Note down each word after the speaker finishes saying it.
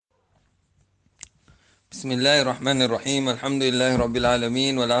بسم الله الرحمن الرحيم الحمد لله رب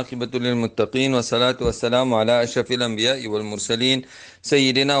العالمين والعاقبة للمتقين والصلاة والسلام على أشرف الأنبياء والمرسلين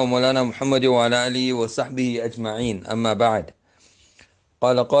سيدنا ومولانا محمد وعلى آله وصحبه أجمعين أما بعد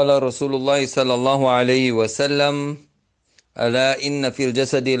قال رسول الله صلى الله عليه وسلم ألا إن في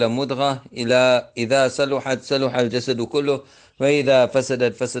الجسد لمضغة إذا صلحت صلح الجسد كله وإذا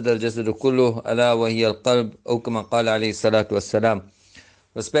فسدت فسد الجسد كله ألا وهي القلب أو كما قال عليه الصلاة والسلام.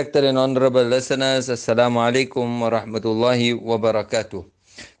 Respected and honorable listeners, Assalamu alaikum wa rahmatullahi wa barakatuh.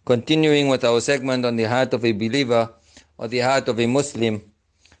 Continuing with our segment on the heart of a believer or the heart of a Muslim,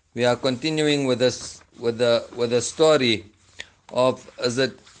 we are continuing with this with the story of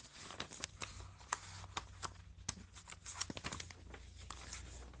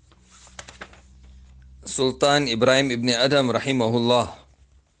Sultan Ibrahim ibn Adam rahimahullah.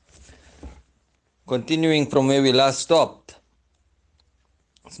 Continuing from where we last stopped,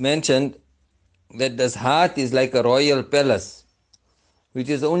 it's mentioned that this heart is like a royal palace, which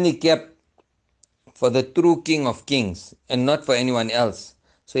is only kept for the true king of kings and not for anyone else.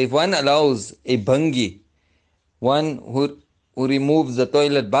 So if one allows a bhangi, one who removes the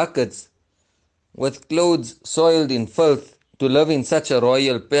toilet buckets with clothes soiled in filth, to live in such a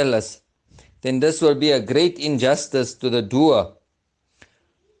royal palace, then this will be a great injustice to the doer.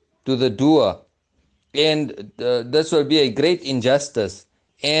 And this will be a great injustice,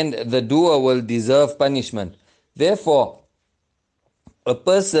 and the doer will deserve punishment. Therefore, a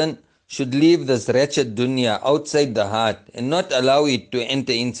person should leave this wretched dunya outside the heart and not allow it to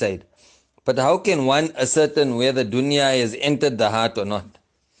enter inside. But how can one ascertain whether dunya has entered the heart or not?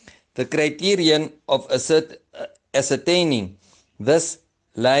 The criterion of ascertaining this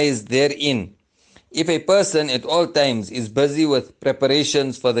lies therein. If a person at all times is busy with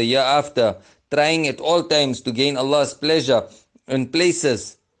preparations for the year after, trying at all times to gain Allah's pleasure, and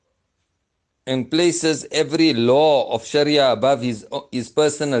places every law of Sharia above his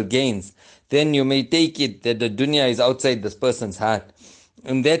personal gains, then you may take it that the dunya is outside this person's heart,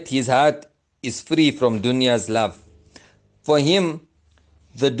 and that his heart is free from dunya's love. For him,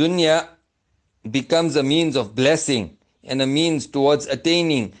 the dunya becomes a means of blessing and a means towards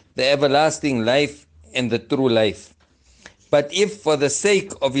attaining the everlasting life and the true life. But if for the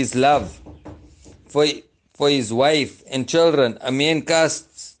sake of his love for his wife and children, a man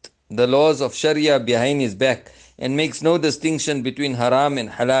casts the laws of Sharia behind his back and makes no distinction between haram and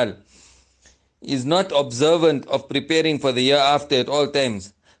halal, is not observant of preparing for the year after at all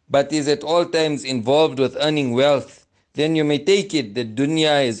times, but is at all times involved with earning wealth, then you may take it that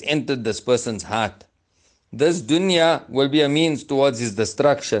dunya has entered this person's heart. This dunya will be a means towards his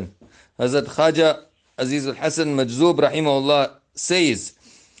destruction. Hazrat Khaja Azizul Hasan Majzub rahimahullah says,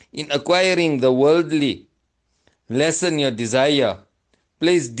 in acquiring the worldly, lessen your desire,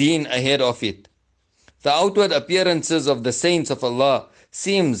 place deen ahead of it. The outward appearances of the saints of Allah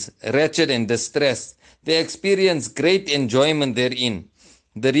seems wretched and distressed. They experience great enjoyment therein.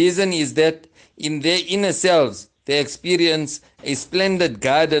 The reason is that in their inner selves they experience a splendid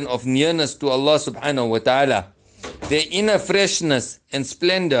garden of nearness to Allah subhanahu wa ta'ala. Their inner freshness and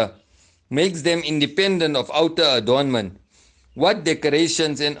splendor makes them independent of outer adornment. What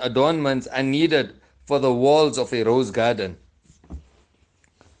decorations and adornments are needed for the walls of a rose garden?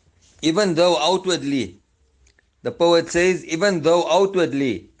 Even though outwardly, the poet says, even though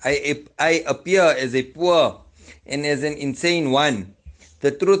outwardly I appear as a poor and as an insane one,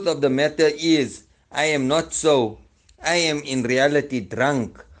 the truth of the matter is I am not so. I am in reality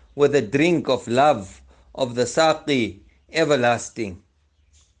drunk with a drink of love of the Saqi, everlasting.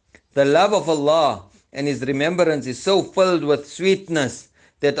 The love of Allah and His remembrance is so filled with sweetness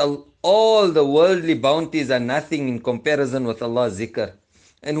that all the worldly bounties are nothing in comparison with Allah's zikr.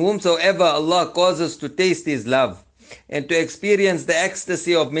 And whomsoever Allah causes to taste His love and to experience the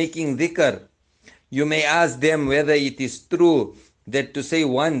ecstasy of making dhikr, you may ask them whether it is true that to say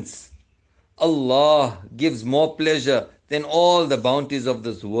once, Allah gives more pleasure than all the bounties of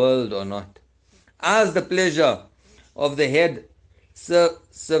this world or not. Ask the pleasure of the head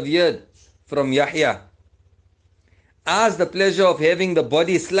severed from Yahya. Ask the pleasure of having the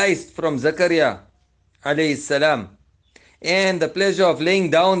body sliced from Zakaria alayhi salam. And the pleasure of laying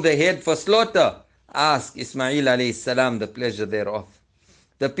down the head for slaughter. Ask Ismail alayhi salam the pleasure thereof.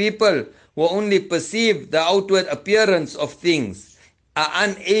 The people who only perceive the outward appearance of things are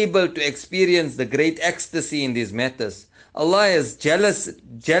unable to experience the great ecstasy in these matters. Allah has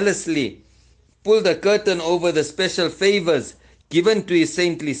jealously pulled the curtain over the special favors given to His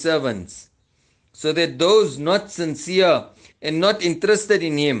saintly servants, so that those not sincere and not interested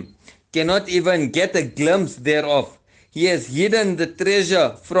in Him cannot even get a glimpse thereof. He has hidden the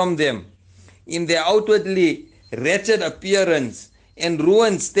treasure from them In their outwardly wretched appearance and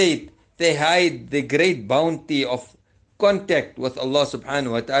ruined state, they hide the great bounty of contact with Allah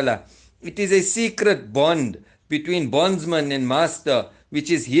subhanahu wa ta'ala. It is a secret bond between bondsman and master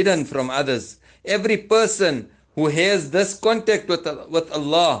which is hidden from others. Every person who has this contact with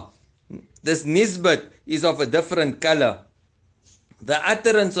Allah, this nisbat is of a different color. The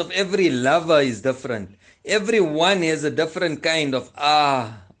utterance of every lover is different. Everyone has a different kind of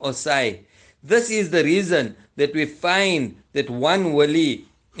or sigh. This is the reason that we find that one wali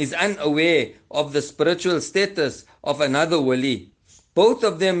is unaware of the spiritual status of another wali. Both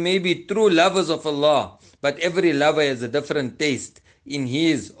of them may be true lovers of Allah, but every lover has a different taste in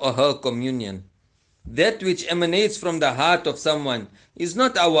his or her communion. That which emanates from the heart of someone is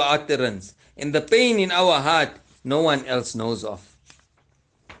not our utterance, and the pain in our heart no one else knows of.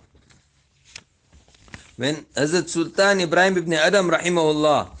 When Hazrat Sultan Ibrahim ibn Adam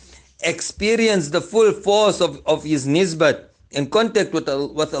rahimahullah experienced the full force of his nisbat and contact with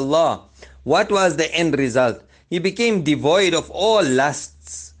Allah, what was the end result? He became devoid of all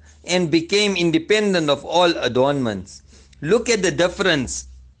lusts and became independent of all adornments. Look at the difference.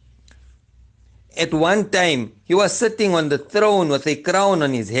 At one time, he was sitting on the throne with a crown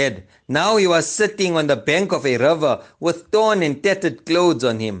on his head. Now he was sitting on the bank of a river with torn and tattered clothes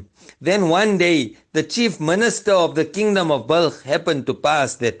on him. Then one day, the chief minister of the kingdom of Balkh happened to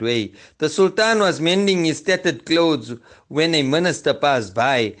pass that way. The sultan was mending his tattered clothes when a minister passed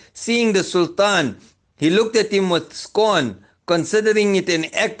by. Seeing the sultan, he looked at him with scorn, considering it an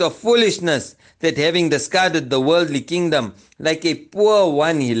act of foolishness that having discarded the worldly kingdom, like a poor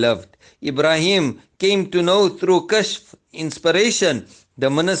one he lived. Ibrahim came to know through kashf, inspiration. The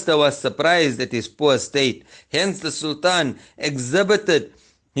minister was surprised at his poor state. Hence the sultan exhibited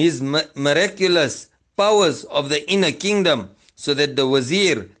his miraculous powers of the inner kingdom, so that the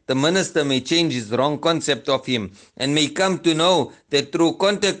wazir, the minister, may change his wrong concept of him and may come to know that through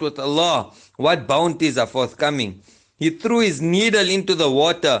contact with Allah, what bounties are forthcoming. He threw his needle into the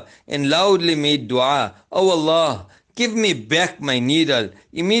water and loudly made dua, "Oh Allah, give me back my needle."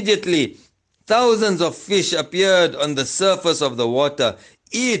 Immediately, thousands of fish appeared on the surface of the water,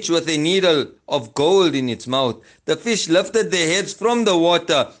 each with a needle of gold in its mouth. The fish lifted their heads from the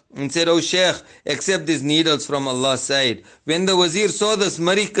water and said, "O Sheikh, accept these needles from Allah's side." When the wazir saw this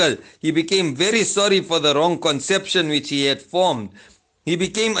miracle, he became very sorry for the wrong conception which he had formed. He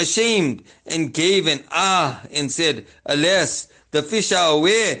became ashamed and gave an and said, "Alas, the fish are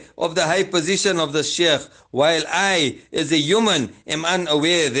aware of the high position of the Sheikh, while I, as a human, am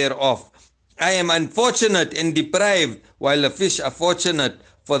unaware thereof. I am unfortunate and deprived, while the fish are fortunate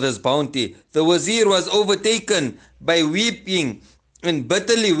for this bounty." The wazir was overtaken by weeping and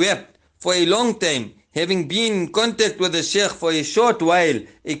bitterly wept for a long time. Having been in contact with the Sheikh for a short while,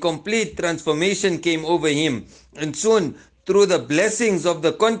 a complete transformation came over him, and soon, through the blessings of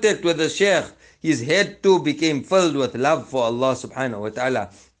the contact with the Sheikh, his head too became filled with love for Allah subhanahu wa ta'ala.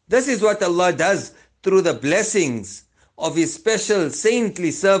 This is what Allah does through the blessings of His special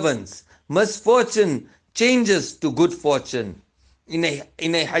saintly servants. Misfortune changes to good fortune. In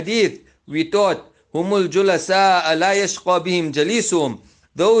a hadith, we taught, "Humul julasa la yashqa bihim jalisuhum."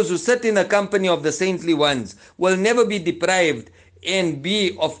 Those who sit in the company of the saintly ones will never be deprived and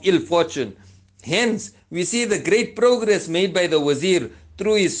be of ill fortune. Hence, we see the great progress made by the wazir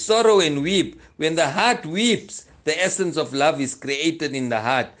through his sorrow and weep. When the heart weeps, the essence of love is created in the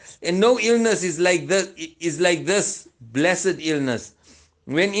heart. And no illness is like this blessed illness.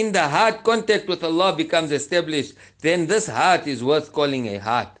 When in the heart contact with Allah becomes established, then this heart is worth calling a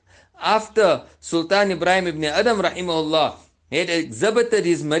heart. After Sultan Ibrahim ibn Adam rahimahullah had exhibited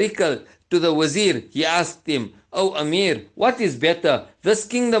his miracle to the wazir, he asked him, "O Amir, what is better, this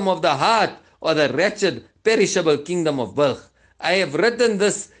kingdom of the heart or the wretched, perishable kingdom of Balkh?" I have written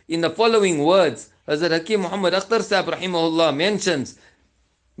this in the following words. Hazrat Hakim Muhammad Akhtar Sahib rahimahullah mentions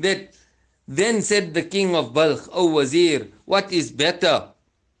that, then said the king of Balkh, "O wazir, what is better,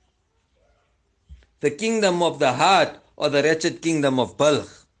 the kingdom of the heart or the wretched kingdom of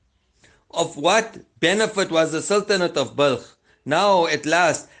Balkh?" Of what benefit was the sultanate of Balkh? Now at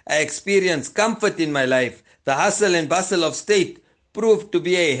last I experience comfort in my life. The hustle and bustle of state proved to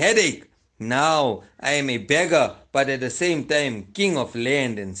be a headache. Now I am a beggar, but at the same time king of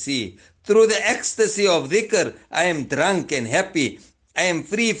land and sea. Through the ecstasy of dhikr, I am drunk and happy. I am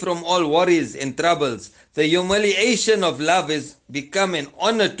free from all worries and troubles. The humiliation of love has become an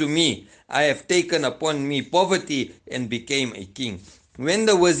honor to me. I have taken upon me poverty and became a king. When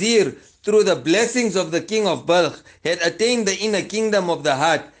the wazir, through the blessings of the king of Balkh, had attained the inner kingdom of the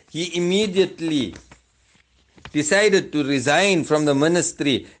heart, he immediately decided to resign from the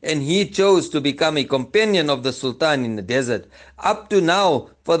ministry, and he chose to become a companion of the Sultan in the desert. Up to now,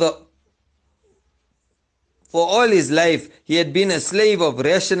 for all his life, he had been a slave of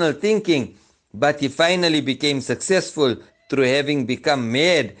rational thinking, but he finally became successful through having become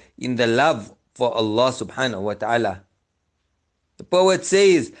mad in the love for Allah subhanahu wa ta'ala. The poet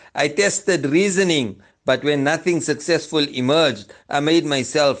says, I tested reasoning, but when nothing successful emerged, I made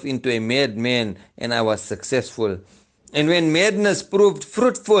myself into a madman and I was successful. And when madness proved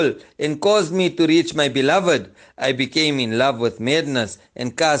fruitful and caused me to reach my beloved, I became in love with madness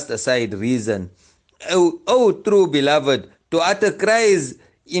and cast aside reason. O true beloved, to utter cries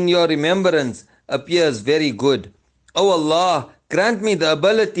in your remembrance appears very good. O Allah, grant me the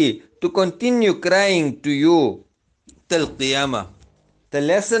ability to continue crying to you till Qiyamah. The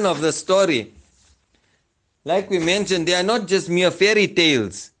lesson of the story, like we mentioned, they are not just mere fairy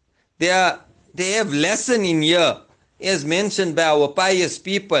tales. They have lesson in here, as mentioned by our pious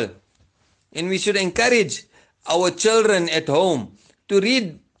people. And we should encourage our children at home to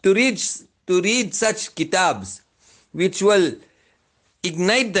read such kitabs, which will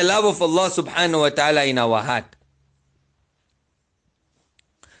ignite the love of Allah subhanahu wa ta'ala in our heart.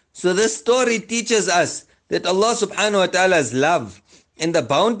 So this story teaches us that Allah subhanahu wa ta'ala's love and the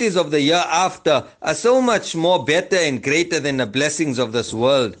bounties of the year after are so much more better and greater than the blessings of this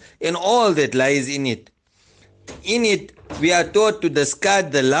world and all that lies in it. In it, we are taught to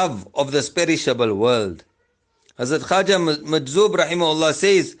discard the love of this perishable world. Hazrat Khaja Majzub rahimahullah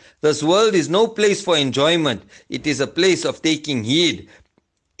says, this world is no place for enjoyment. It is a place of taking heed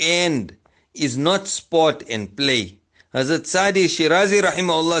and is not sport and play. Hazrat Sadi Shirazi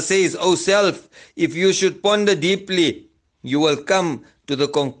rahimahullah says, O self, if you should ponder deeply, you will come to the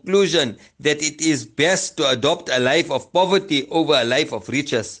conclusion that it is best to adopt a life of poverty over a life of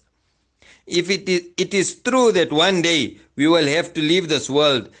riches. If it is true that one day we will have to leave this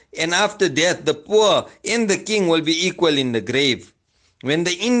world, and after death the poor and the king will be equal in the grave. When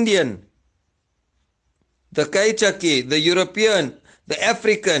the Indian, the Kaichaki, the European, the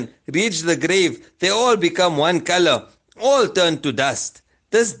African reach the grave, they all become one color, all turn to dust.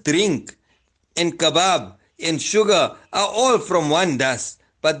 This drink and kebab and sugar are all from one dust,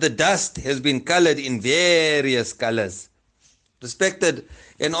 but the dust has been colored in various colors. Respected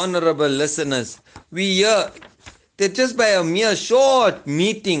and honorable listeners, we hear that just by a mere short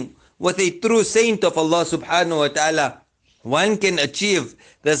meeting with a true saint of Allah subhanahu wa ta'ala, one can achieve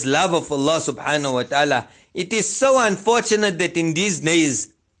this love of Allah subhanahu wa ta'ala. It is so unfortunate that in these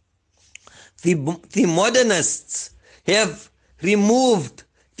days, the modernists have removed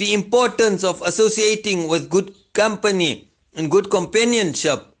the importance of associating with good company and good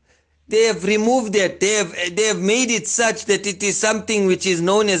companionship. They have removed that. They have made it such that it is something which is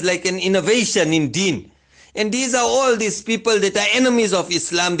known as like an innovation in deen. And these are all these people that are enemies of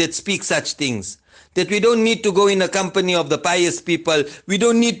Islam that speak such things. That we don't need to go in a company of the pious people. We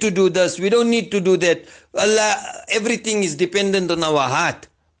don't need to do this. We don't need to do that. Allah, everything is dependent on our heart.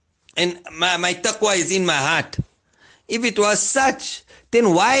 And my taqwa is in my heart. If it was such,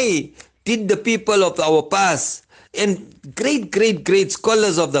 then why did the people of our past and great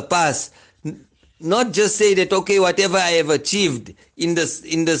scholars of the past not just say that, okay, whatever I have achieved in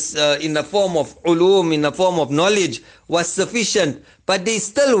the form of ulum, in the form of knowledge was sufficient, but they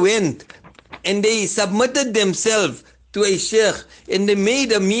still went and they submitted themselves to a sheikh and they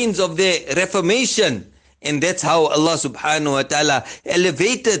made a means of their reformation. And that's how Allah subhanahu wa ta'ala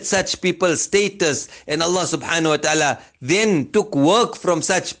elevated such people's status, and Allah subhanahu wa ta'ala then took work from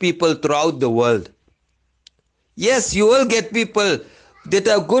such people throughout the world. Yes, you will get people that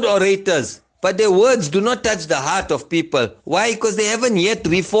are good orators, but their words do not touch the heart of people. Why? Because they haven't yet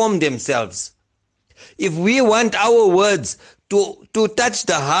reformed themselves. If we want our words to touch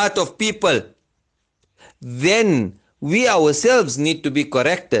the heart of people, then we ourselves need to be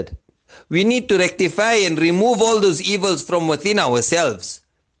corrected. We need to rectify and remove all those evils from within ourselves.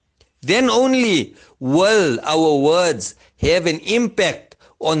 Then only will our words have an impact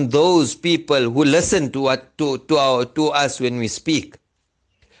on those people who listen to us when we speak.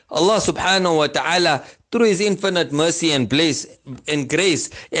 Allah subhanahu wa ta'ala, through His infinite mercy and grace,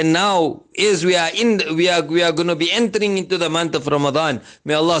 and now as we are going to be entering into the month of Ramadan,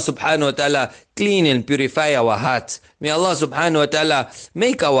 may Allah subhanahu wa ta'ala clean and purify our hearts. May Allah subhanahu wa ta'ala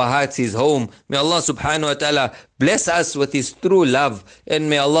make our hearts His home. May Allah subhanahu wa ta'ala bless us with His true love, and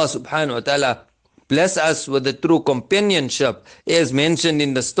may Allah subhanahu wa ta'ala bless us with the true companionship, as mentioned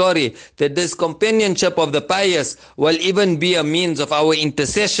in the story, that this companionship of the pious will even be a means of our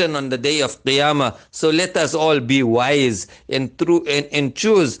intercession on the day of Qiyamah. So let us all be wise and true and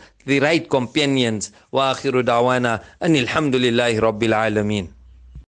choose the right companions. Wa akhiru da'wana anil hamdulillahi rabbil alameen.